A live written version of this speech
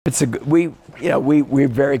We're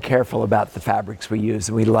very careful about the fabrics we use,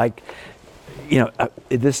 and we like, at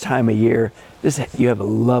this time of year, you have a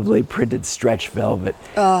lovely printed stretch velvet.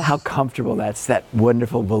 Oh. How comfortable that's that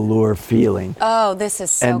wonderful velour feeling. Oh, this is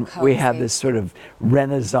so and cozy. We have this sort of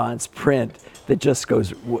Renaissance print that just goes.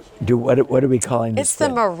 What are we calling this? It's the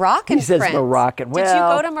Moroccan print. He says print. Moroccan. Well, did you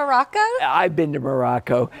go to Morocco? I've been to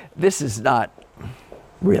Morocco. This is not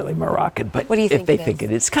really Moroccan, but what do you think if they think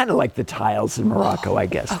it is, it's kind of like the tiles in Morocco, I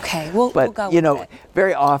guess. Okay, we'll go with it.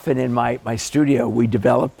 Very often in my studio, we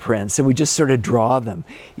develop prints and we just sort of draw them,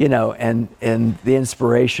 and the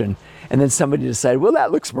inspiration. And then somebody decided, well,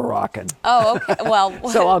 that looks Moroccan. Oh, okay. Well,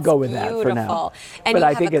 so I'll go with beautiful. that for now. And but you I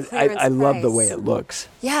have think I love the way it looks.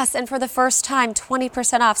 Yes, and for the first time,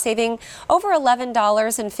 20% off, saving over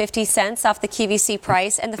 $11.50 off the QVC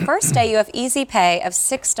price. And the first day, you have easy pay of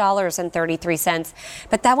 $6.33.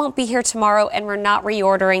 But that won't be here tomorrow, and we're not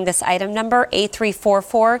reordering this item number,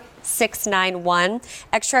 A344691.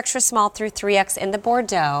 Extra small through 3X in the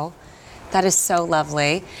Bordeaux. That is so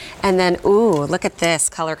lovely. And then, ooh, look at this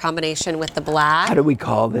color combination with the black. How do we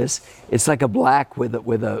call this? It's like a black with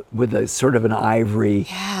a sort of an ivory,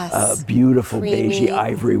 beautiful beigey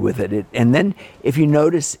ivory with it. And then if you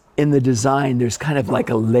notice in the design, there's kind of like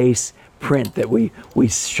a lace print that we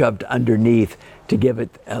shoved underneath to give it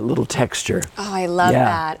a little texture. Oh, I love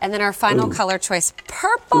that. And then our final color choice,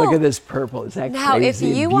 purple. Look at this purple. Is that now,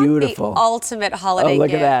 crazy? If you beautiful. Want the ultimate holiday look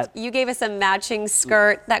gift, at that. You gave us a matching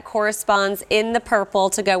skirt that corresponds in the purple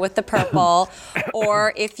to go with the purple.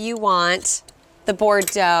 Or if you want the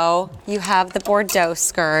Bordeaux, you have the Bordeaux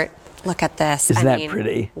skirt. Look at this. Isn't that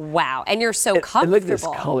pretty? Wow. And you're so comfortable. And look at this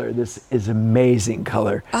color. This is amazing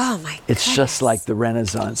color. Oh, my goodness. It's just like the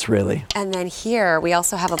Renaissance, really. And then here, we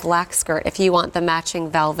also have a black skirt if you want the matching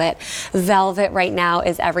velvet. Velvet right now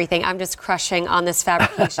is everything. I'm just crushing on this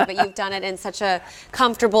fabrication, but you've done it in such a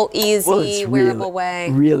comfortable, easy, wearable way.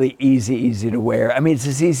 Really easy to wear. I mean, it's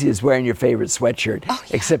as easy as wearing your favorite sweatshirt,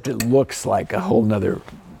 except it looks like a whole nother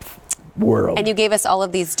world. And you gave us all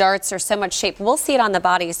of these darts. There's so much shape. We'll see it on the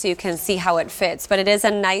body so you can see how it fits. But it is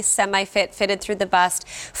a nice semi-fit, fitted through the bust,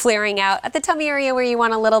 flaring out at the tummy area where you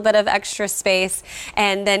want a little bit of extra space.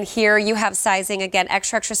 And then here you have sizing, again,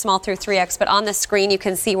 extra small through 3X. But on the screen, you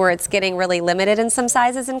can see where it's getting really limited in some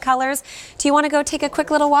sizes and colors. Do you want to go take a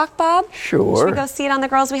quick little walk, Bob? Sure. Should we go see it on the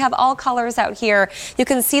girls? We have all colors out here. You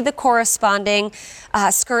can see the corresponding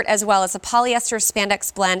skirt as well. It's a polyester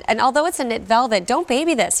spandex blend. And although it's a knit velvet, don't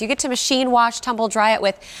baby this. You get to machine wash, tumble dry it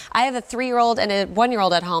with. I have a 3-year-old and a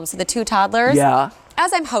 1-year-old at home, so the 2 toddlers. Yeah.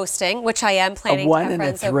 As I'm hosting, which I am planning. A 1 and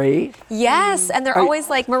a 3. Yes, and they're always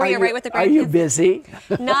like Maria, right with the grandkids. Are you busy?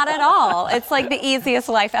 Not at all. It's like the easiest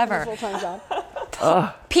life ever.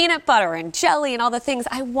 Peanut butter and jelly and all the things.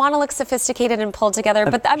 I want to look sophisticated and pulled together,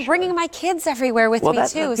 but I'm bringing my kids everywhere with me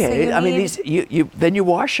that's too. Okay. So I mean, then you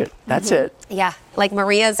wash it. That's it. Yeah, like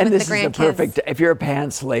Maria's and with the grandkids. And this is a perfect. If you're a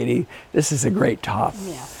pants lady, this is a great top.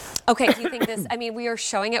 Yeah. Okay, do you think this, we are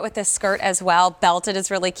showing it with this skirt as well. Belted is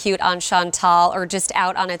really cute on Chantal or just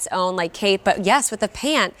out on its own like Kate. But yes, with the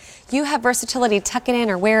pant, you have versatility. Tuck it in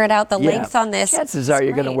or wear it out. The length on this. Chances are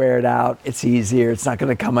you're going to wear it out. It's easier. It's not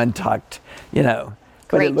going to come untucked, But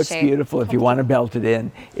Great it looks shape. beautiful if you want to belt it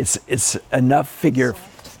in. It's enough figure.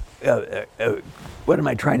 What am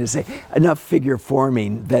I trying to say? Enough figure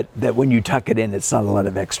forming that when you tuck it in, it's not a lot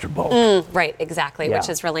of extra bulk. Right, exactly, which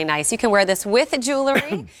is really nice. You can wear this with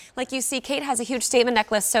jewelry. Like you see, Kate has a huge statement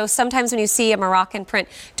necklace, so sometimes when you see a Moroccan print,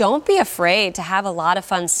 don't be afraid to have a lot of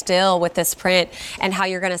fun still with this print and how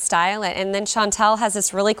you're going to style it. And then Chantal has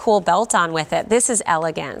this really cool belt on with it. This is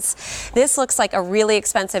elegance. This looks like a really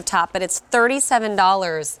expensive top, but it's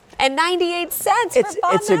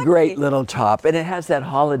 $37.98 It's a great little top, and it has that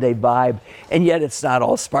holiday vibe, and yet it's not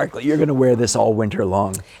all sparkly. You're going to wear this all winter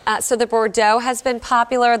long. So the Bordeaux has been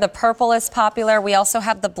popular. The purple is popular. We also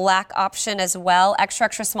have the black option as well.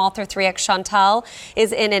 Extra small through 3X. Chantal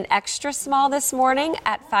is in an extra small this morning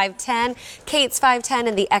at 5'10". Kate's 5'10"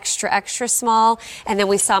 in the extra small. And then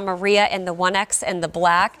we saw Maria in the 1X in the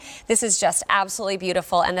black. This is just absolutely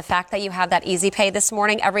beautiful. And the fact that you have that easy pay this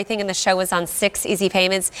morning, everything in the show is on 6 easy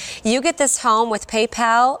payments. You get this home with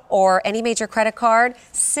PayPal or any major credit card,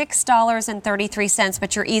 $6.33,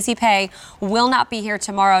 but your easy pay will not be here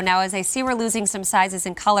tomorrow. Now, as I see we're losing some sizes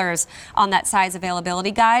and colors on that size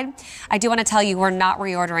availability guide, I do want to tell you we're not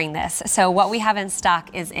reordering this. So what we have in stock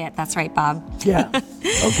is it. That's right, Bob. Yeah.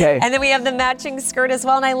 Okay. And then we have the matching skirt as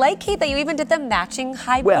well. And I like, Kate, that you even did the matching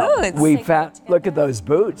high boots. We found, look at those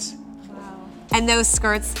boots. And those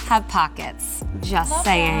skirts have pockets. Just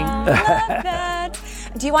saying. Love that.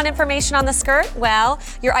 Do you want information on the skirt? Well,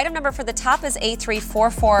 your item number for the top is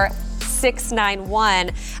A344691.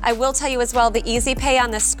 691. I will tell you as well, the easy pay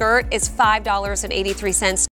on the skirt is $5.83.